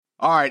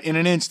All right, in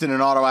an instant, an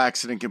auto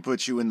accident can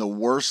put you in the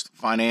worst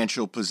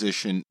financial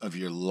position of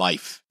your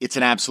life. It's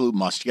an absolute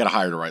must. You got to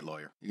hire the right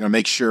lawyer. You're going to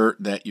make sure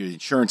that your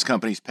insurance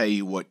companies pay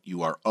you what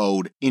you are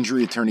owed.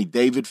 Injury attorney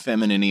David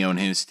Feminini and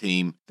his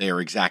team, they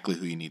are exactly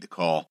who you need to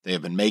call. They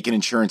have been making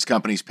insurance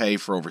companies pay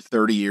for over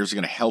 30 years.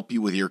 They're going to help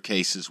you with your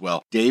case as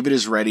well. David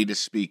is ready to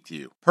speak to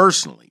you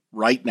personally.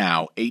 Right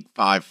now,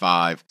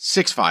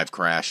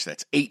 855-65-CRASH.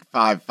 That's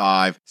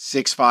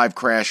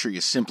 855-65-CRASH, or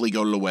you simply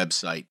go to the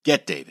website,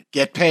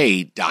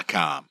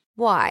 getdavidgetpaid.com.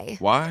 Why?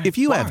 Why? If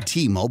you have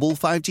T-Mobile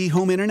 5G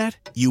home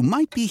internet, you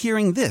might be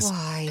hearing this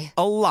Why?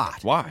 a lot.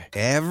 Why?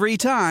 Every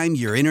time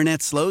your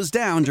internet slows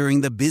down during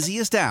the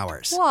busiest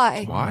hours.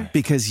 Why? Why?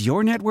 Because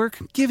your network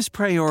gives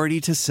priority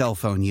to cell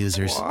phone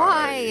users.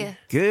 Why?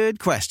 Good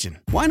question.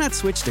 Why not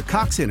switch to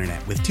Cox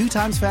Internet with 2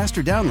 times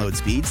faster download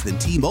speeds than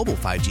T-Mobile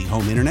 5G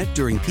home internet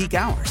during peak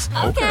hours?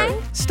 Okay.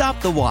 Stop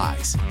the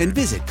whys and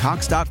visit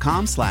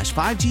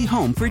cox.com/5G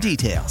home for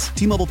details.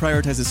 T-Mobile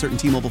prioritizes certain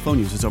T-Mobile phone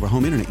users over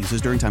home internet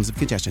users during times of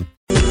congestion.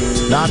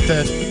 Not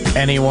that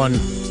anyone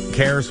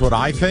cares what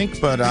I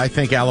think, but I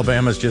think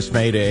Alabama's just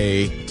made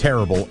a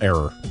terrible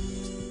error.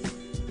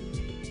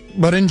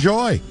 But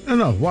enjoy.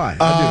 No, why?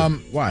 I do.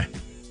 Why?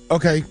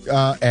 Okay,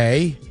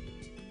 A,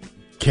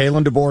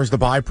 Kalen DeBoer is the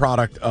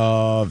byproduct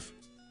of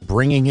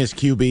bringing his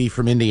QB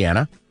from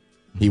Indiana.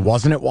 He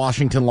wasn't at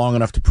Washington long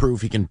enough to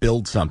prove he can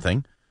build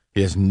something.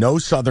 He has no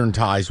Southern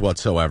ties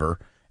whatsoever.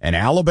 And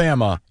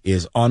Alabama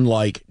is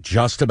unlike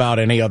just about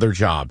any other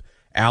job.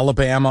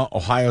 Alabama,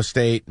 Ohio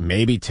State,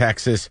 maybe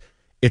Texas.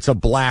 It's a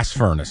blast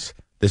furnace.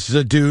 This is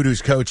a dude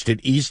who's coached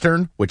at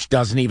Eastern, which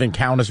doesn't even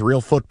count as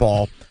real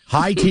football.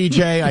 Hi,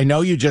 TJ. I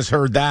know you just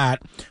heard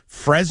that.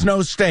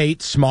 Fresno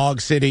State, Smog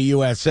City,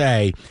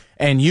 USA,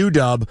 and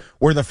UW,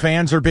 where the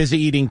fans are busy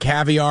eating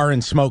caviar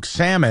and smoked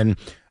salmon,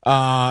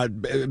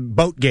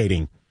 boat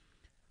gating.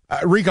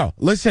 Rico,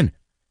 listen,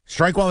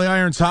 strike while the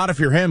iron's hot if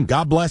you're him.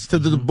 God bless to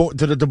the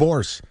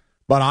DeBoers.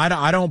 But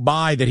I don't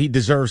buy that he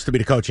deserves to be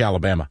the coach of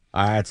Alabama.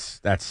 That's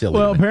silly.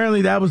 Well,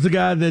 apparently that was the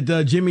guy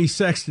that Jimmy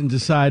Sexton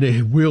decided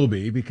it will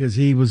be, because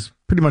he was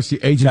pretty much the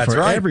agent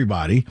for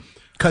everybody.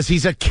 Because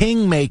he's a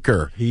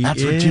kingmaker.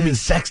 That's what Jimmy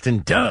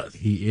Sexton does.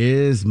 He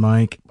is,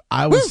 Mike.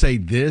 I would say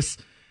this.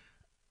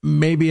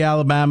 Maybe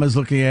Alabama's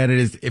looking at it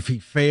as if he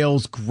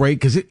fails, great,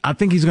 because I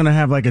think he's going to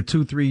have like a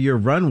 2-3 year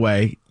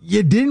runway.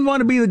 You didn't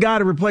want to be the guy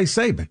to replace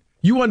Saban.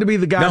 You wanted to be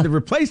the guy to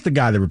replace the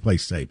guy that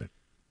replaced Saban.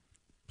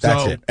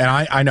 That's it. And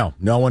I know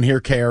no one here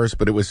cares,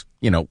 but it was,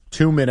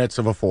 2 minutes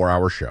of a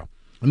 4-hour show.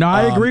 No,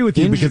 I agree with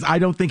you, because I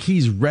don't think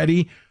he's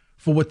ready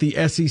for what the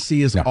SEC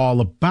is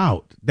all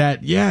about.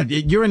 That,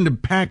 you're in the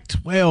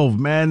Pac-12,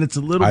 man. It's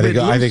a little bit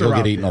looser. I think he'll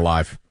get there. eaten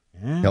alive.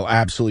 Yeah. He'll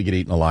absolutely get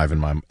eaten alive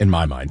in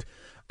my mind.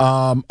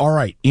 All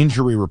right,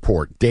 injury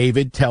report.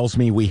 David tells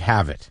me we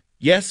have it.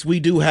 Yes, we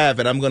do have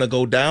it. I'm going to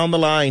go down the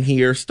line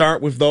here.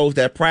 Start with those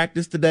that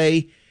practiced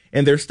today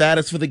and their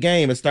status for the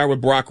game. And start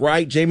with Brock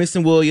Wright,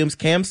 Jamison Williams,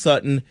 Cam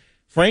Sutton,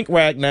 Frank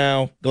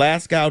Ragnow,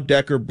 Glasgow,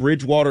 Decker,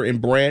 Bridgewater,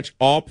 and Branch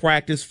all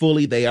practice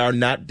fully. They are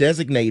not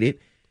designated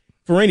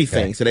for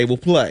anything, so they will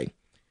play.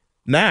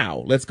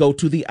 Now, let's go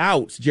to the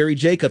outs. Jerry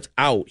Jacobs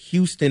out.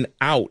 Houston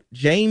out.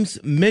 James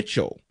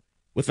Mitchell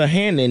with a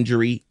hand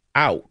injury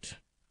out.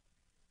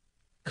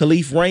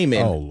 Khalif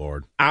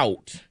Raymond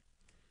out.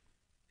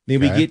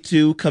 Then we get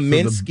to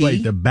Kaminsky.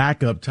 So the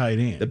backup tight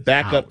end. The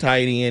backup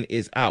tight end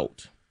is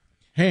out.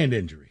 Hand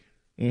injury.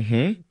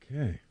 Mm-hmm.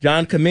 Okay.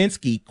 John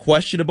Kaminsky,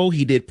 questionable.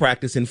 He did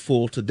practice in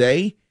full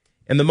today.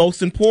 And the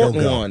most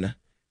important one,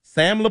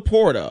 Sam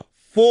Laporta,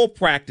 full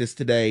practice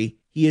today.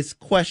 He is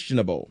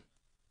questionable.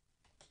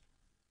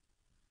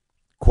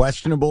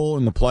 Questionable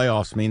in the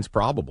playoffs means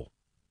probable.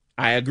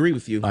 I agree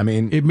with you. I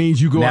mean, it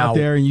means you go out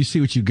there and you see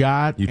what you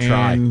got. You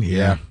try.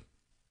 Yeah.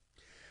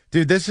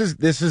 Dude, this is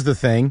the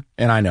thing,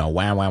 and I know,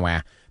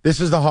 wah. This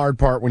is the hard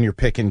part when you're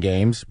picking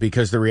games,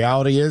 because the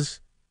reality is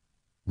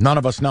none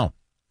of us know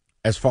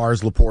as far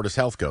as Laporta's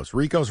health goes.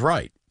 Rico's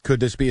right. Could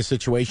this be a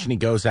situation he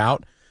goes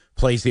out,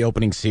 plays the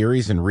opening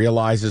series, and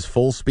realizes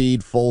full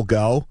speed, full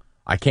go,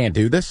 I can't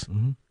do this?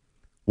 Mm-hmm.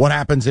 What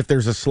happens if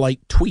there's a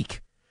slight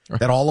tweak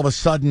that all of a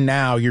sudden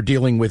now you're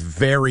dealing with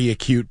very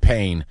acute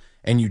pain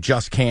and you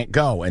just can't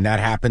go, and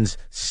that happens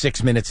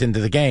 6 minutes into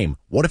the game?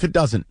 What if it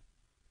doesn't?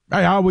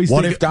 I always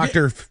what think if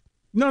Dr.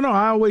 No,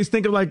 I always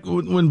think of like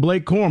when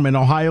Blake Corum in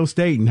Ohio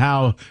State and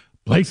how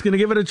Blake's going to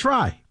give it a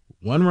try.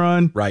 One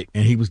run, right,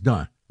 and he was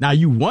done. Now,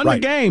 you won the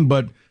game,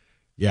 but,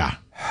 yeah.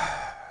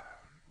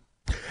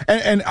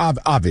 And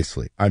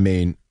obviously, I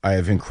mean, I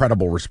have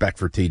incredible respect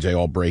for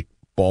TJ,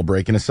 ball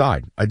breaking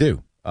aside. I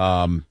do.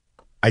 I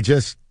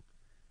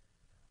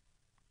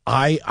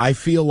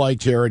feel like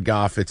Jared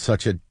Goff, it's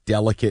such a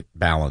delicate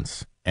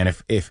balance. And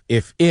if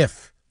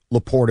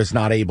Laporta's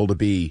not able to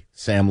be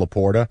Sam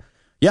Laporta,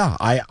 yeah,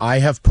 I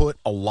have put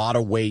a lot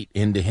of weight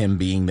into him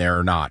being there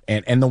or not.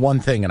 And the one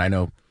thing, and I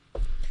know,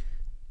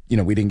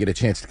 we didn't get a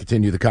chance to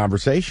continue the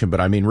conversation, but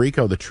I mean,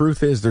 Rico, the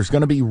truth is there's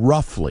going to be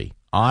roughly,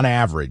 on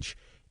average,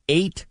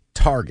 8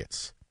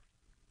 targets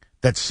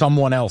that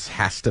someone else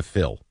has to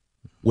fill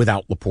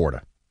without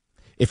Laporta.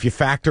 If you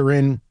factor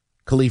in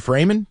Khalif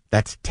Raymond,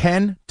 that's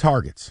 10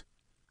 targets.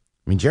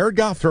 I mean, Jared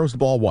Goff throws the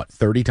ball,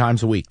 30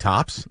 times a week,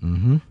 tops?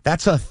 Mm-hmm.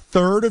 That's a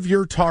third of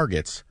your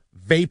targets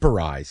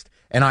vaporized,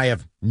 and I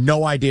have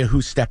no idea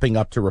who's stepping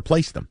up to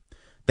replace them.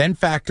 Then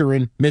factor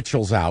in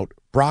Mitchell's out,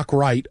 Brock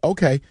Wright.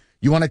 Okay,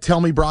 you want to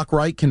tell me Brock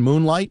Wright can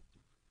moonlight,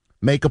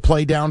 make a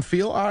play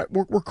downfield? All right,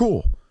 we're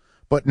cool.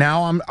 But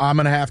now I'm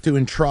going to have to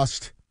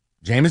entrust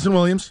Jamison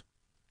Williams.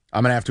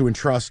 I'm going to have to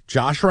entrust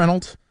Josh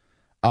Reynolds.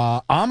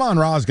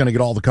 Amon-Ra is going to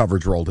get all the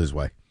coverage rolled his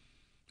way.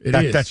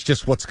 That's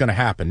just what's going to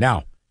happen.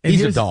 Now,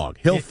 he's a dog.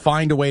 He'll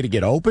find a way to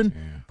get open.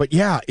 Yeah. But,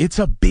 yeah, it's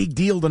a big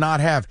deal to not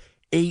have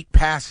 8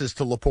 passes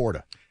to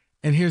Laporta.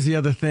 And here's the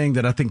other thing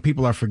that I think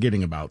people are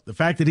forgetting about. The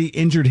fact that he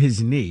injured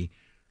his knee.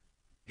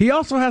 He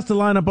also has to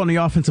line up on the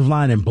offensive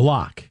line and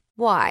block.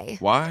 Why?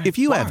 If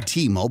you have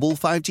T-Mobile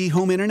 5G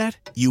home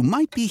internet, you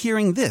might be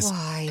hearing this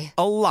Why?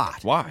 a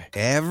lot. Why?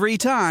 Every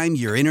time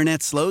your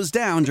internet slows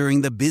down during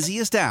the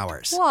busiest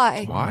hours.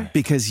 Why?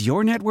 Because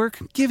your network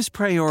gives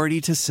priority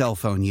to cell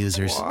phone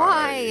users.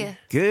 Why?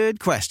 Good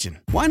question.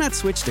 Why not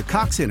switch to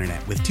Cox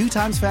Internet with 2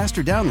 times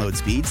faster download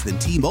speeds than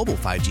T-Mobile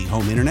 5G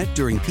home internet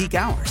during peak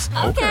hours?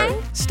 Okay.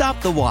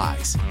 Stop the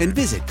whys and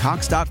visit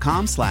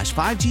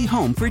cox.com/5G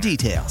home for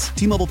details.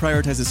 T-Mobile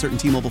prioritizes certain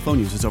T-Mobile phone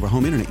users over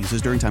home internet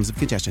users during times of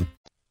congestion.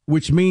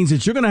 Which means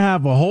that you're going to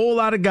have a whole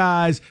lot of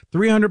guys,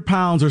 300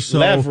 pounds or so.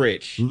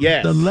 Leverage,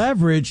 yes. The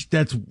leverage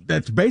that's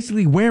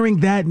basically wearing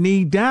that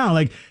knee down.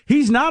 Like,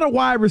 he's not a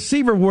wide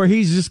receiver where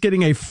he's just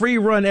getting a free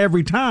run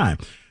every time.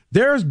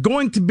 There's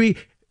going to be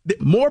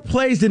more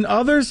plays than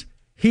others.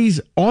 He's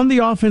on the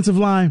offensive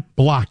line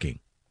blocking.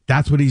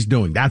 That's what he's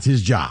doing. That's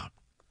his job.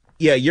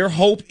 Yeah, your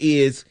hope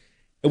is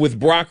with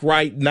Brock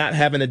Wright not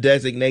having a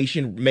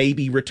designation,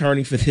 maybe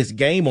returning for this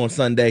game on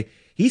Sunday,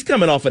 he's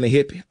coming off a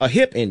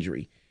hip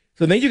injury.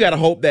 So then you got to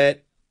hope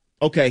that,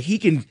 okay, he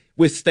can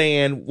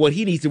withstand what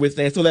he needs to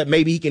withstand so that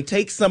maybe he can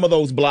take some of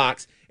those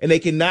blocks and they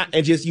can not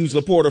and just use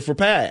Laporta for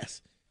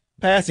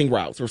passing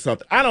routes or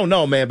something. I don't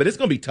know, man, but it's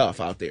going to be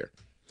tough out there.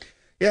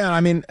 Yeah, I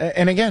mean,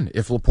 and again,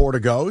 if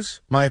Laporta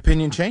goes, my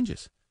opinion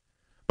changes.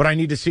 But I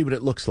need to see what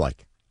it looks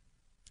like.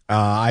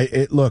 I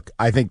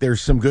think there's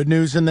some good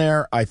news in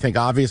there. I think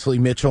obviously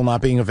Mitchell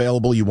not being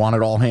available, you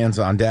wanted all hands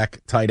on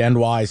deck, tight end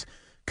wise.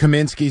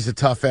 Kaminsky's a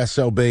tough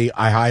SOB.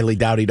 I highly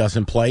doubt he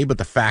doesn't play, but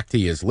the fact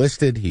he is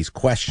listed, he's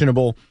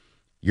questionable.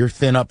 You're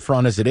thin up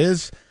front as it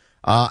is.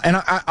 And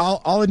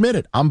I'll admit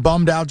it. I'm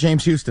bummed out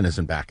James Houston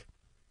isn't back.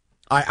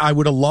 I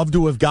would have loved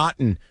to have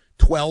gotten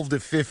 12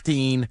 to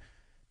 15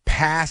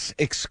 pass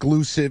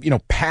exclusive,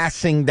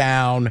 passing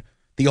down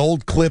the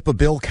old clip of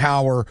Bill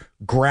Cowher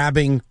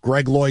grabbing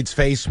Greg Lloyd's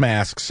face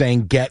mask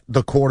saying, get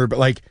the quarterback.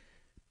 Like,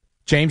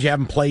 James, you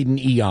haven't played in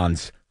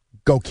eons.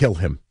 Go kill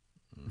him.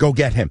 Go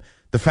get him.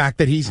 The fact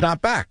that he's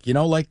not back,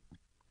 God,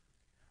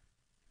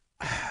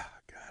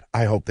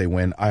 I hope they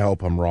win. I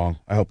hope I'm wrong.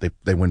 I hope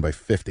they win by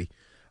 50.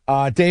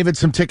 David,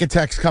 some ticket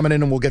text coming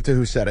in, and we'll get to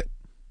who said it.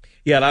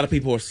 Yeah, a lot of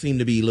people seem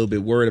to be a little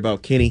bit worried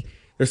about Kenny.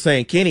 They're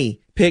saying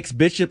Kenny picks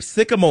Bishop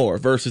Sycamore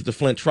versus the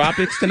Flint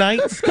Tropics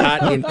tonight.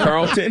 Scott in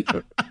Carlton.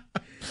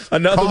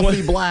 Another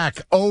Coffee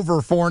Black,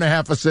 over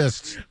 4.5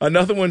 assists.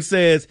 Another one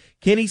says,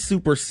 Kenny,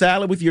 super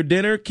salad with your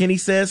dinner. Kenny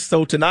says,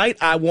 so tonight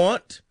I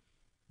want...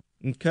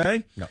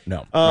 Okay.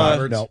 No.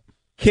 No.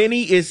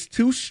 Kenny is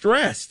too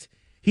stressed.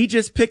 He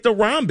just picked a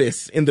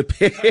rhombus in the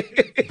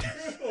pig.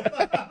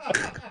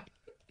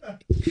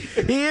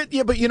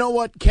 Yeah, but you know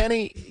what?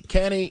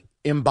 Kenny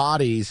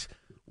embodies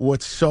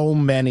what so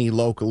many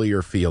locally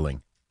are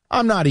feeling.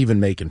 I'm not even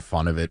making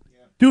fun of it.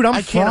 Dude,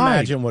 I can't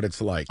imagine what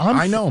it's like.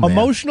 I know, man.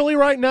 Emotionally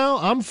right now,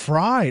 I'm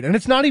fried. And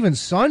it's not even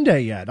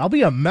Sunday yet. I'll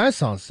be a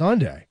mess on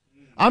Sunday.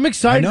 I'm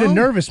excited and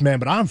nervous, man,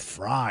 but I'm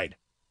fried.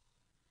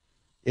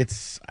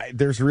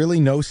 There's really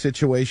no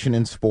situation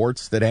in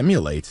sports that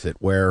emulates it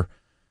where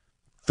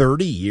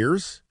 30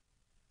 years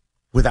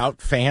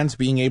without fans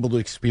being able to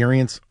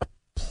experience a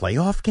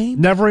playoff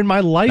game? Never in my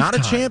lifetime. Not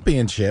a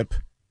championship,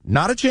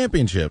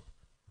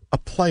 a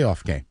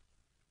playoff game.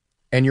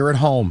 And you're at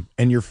home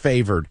and you're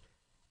favored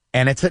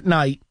and it's at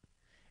night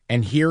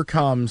and here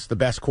comes the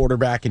best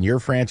quarterback in your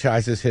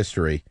franchise's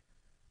history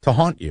to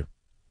haunt you.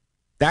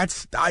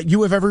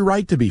 You have every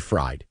right to be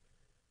fried.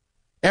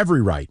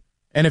 Every right.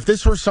 And if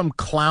this were some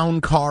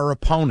clown car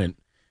opponent,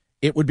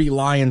 it would be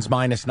Lions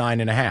minus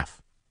 9.5.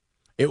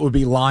 It would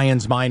be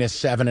Lions minus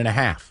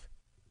 7.5.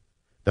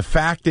 The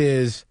fact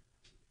is,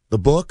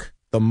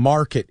 the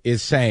market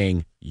is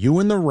saying you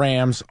and the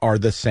Rams are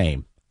the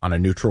same on a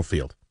neutral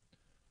field.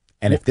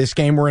 And if this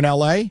game were in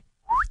L.A.,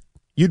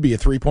 you'd be a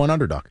 3-point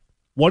underdog.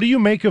 What do you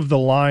make of the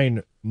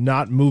line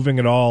not moving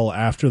at all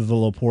after the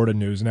Laporta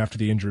news and after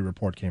the injury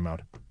report came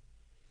out?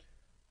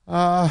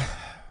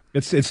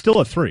 It's still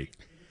a 3.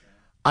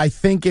 I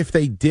think if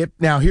they dip...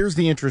 Now, here's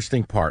the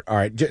interesting part. All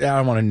right, I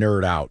don't want to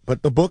nerd out,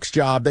 but the book's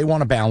job, they want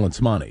to balance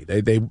money.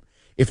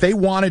 If they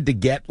wanted to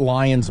get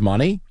Lions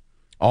money,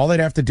 all they'd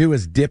have to do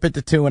is dip it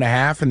to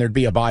 2.5, and there'd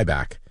be a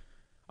buyback.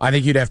 I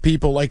think you'd have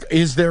people like,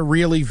 is there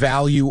really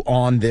value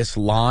on this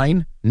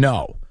line?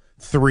 No.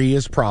 3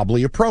 is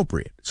probably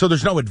appropriate. So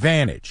there's no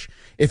advantage.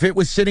 If it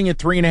was sitting at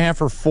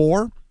 3.5 or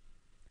 4,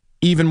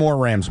 even more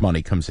Rams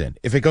money comes in.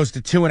 If it goes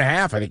to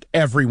 2.5, I think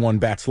everyone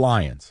bets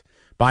Lions.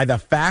 By the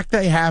fact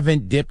they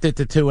haven't dipped it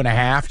to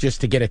 2.5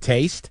 just to get a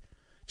taste,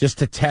 just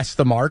to test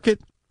the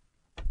market,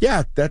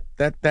 yeah,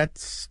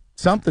 that's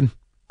something.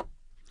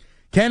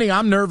 Kenny,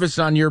 I'm nervous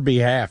on your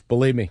behalf.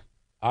 Believe me,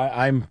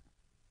 I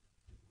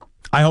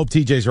hope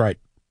TJ's right.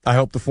 I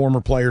hope the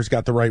former players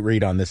got the right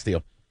read on this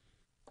deal,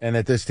 and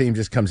that this team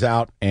just comes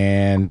out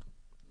and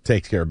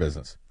takes care of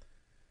business.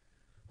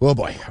 Oh,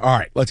 boy. All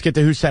right, let's get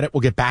to Who Said It.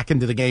 We'll get back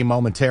into the game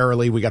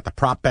momentarily. We got the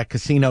Prop Bet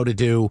Casino to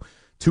do,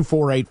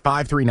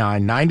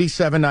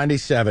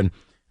 248-539-9797,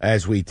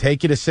 as we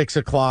take you to 6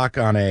 o'clock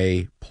on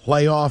a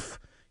playoff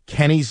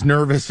Kenny's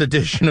Nervous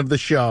edition of the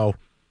show.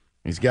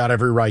 He's got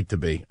every right to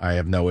be. I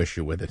have no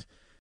issue with it.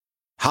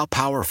 How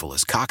powerful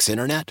is Cox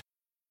Internet?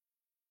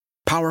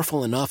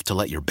 Powerful enough to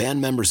let your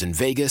band members in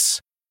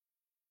Vegas,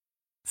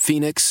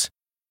 Phoenix,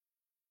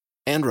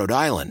 and Rhode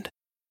Island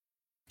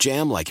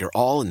jam like you're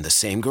all in the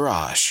same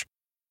garage.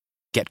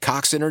 Get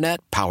Cox Internet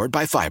powered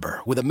by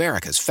fiber with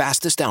America's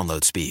fastest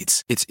download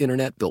speeds. It's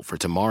internet built for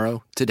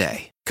tomorrow,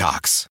 today.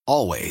 Cox,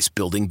 always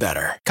building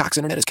better. Cox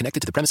Internet is connected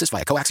to the premises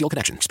via coaxial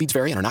connection. Speeds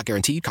vary and are not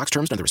guaranteed. Cox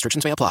terms and other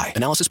restrictions may apply.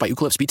 Analysis by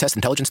Ookla of Speed Test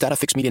Intelligence Data.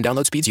 Fixed median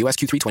download speeds. US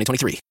Q3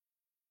 2023.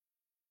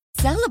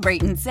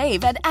 Celebrate and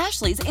save at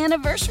Ashley's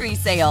Anniversary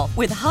Sale.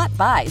 With Hot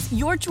Buys,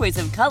 your choice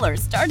of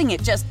colors starting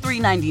at just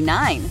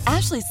 $3.99.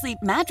 Ashley Sleep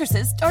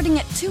mattresses starting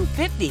at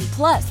 $2.50.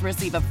 Plus,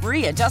 receive a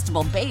free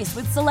adjustable base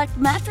with select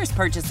mattress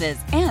purchases.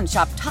 And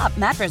shop top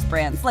mattress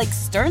brands like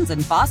Stearns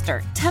 &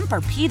 Foster,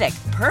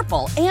 Tempur-Pedic,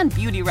 Purple, and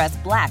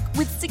Beautyrest Black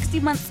with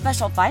 60-month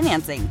special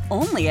financing.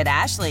 Only at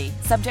Ashley.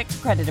 Subject to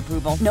credit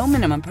approval. No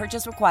minimum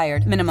purchase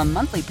required. Minimum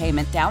monthly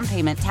payment, down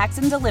payment, tax,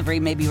 and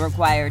delivery may be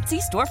required. See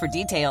store for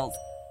details.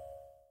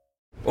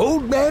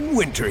 Old Man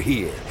Winter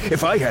here.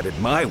 If I had it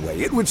my way,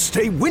 it would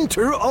stay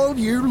winter all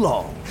year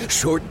long.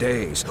 Short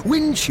days,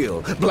 wind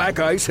chill, black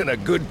ice, and a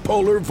good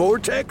polar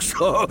vortex.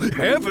 Oh,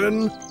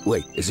 heaven.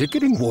 Wait, is it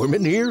getting warm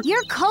in here?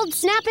 Your cold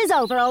snap is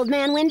over, Old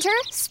Man Winter.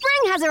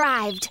 Spring has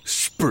arrived.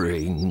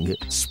 Spring.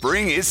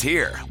 Spring is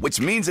here,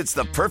 which means it's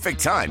the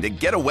perfect time to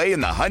get away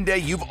in the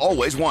Hyundai you've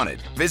always wanted.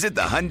 Visit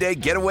the Hyundai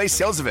Getaway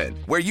Sales Event,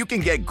 where you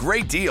can get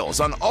great deals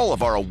on all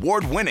of our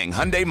award-winning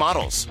Hyundai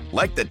models,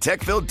 like the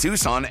tech-filled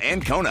Tucson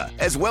and Kona,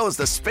 as well as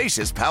the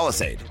spacious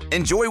Palisade.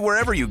 Enjoy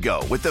wherever you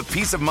go with the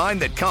peace of mind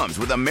that comes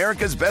with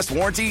America's best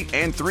warranty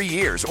and 3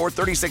 years or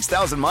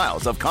 36,000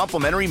 miles of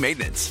complimentary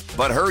maintenance.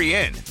 But hurry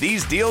in,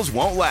 these deals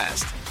won't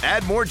last.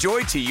 Add more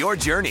joy to your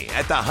journey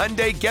at the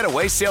Hyundai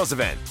Getaway Sales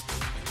Event.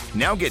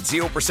 Now get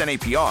 0%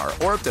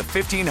 APR or up to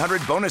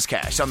 $1,500 bonus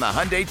cash on the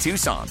Hyundai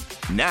Tucson.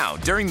 Now,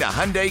 during the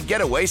Hyundai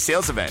Getaway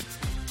Sales Event.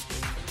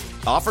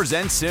 Offers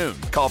end soon.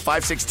 Call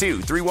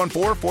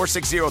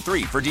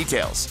 562-314-4603 for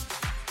details.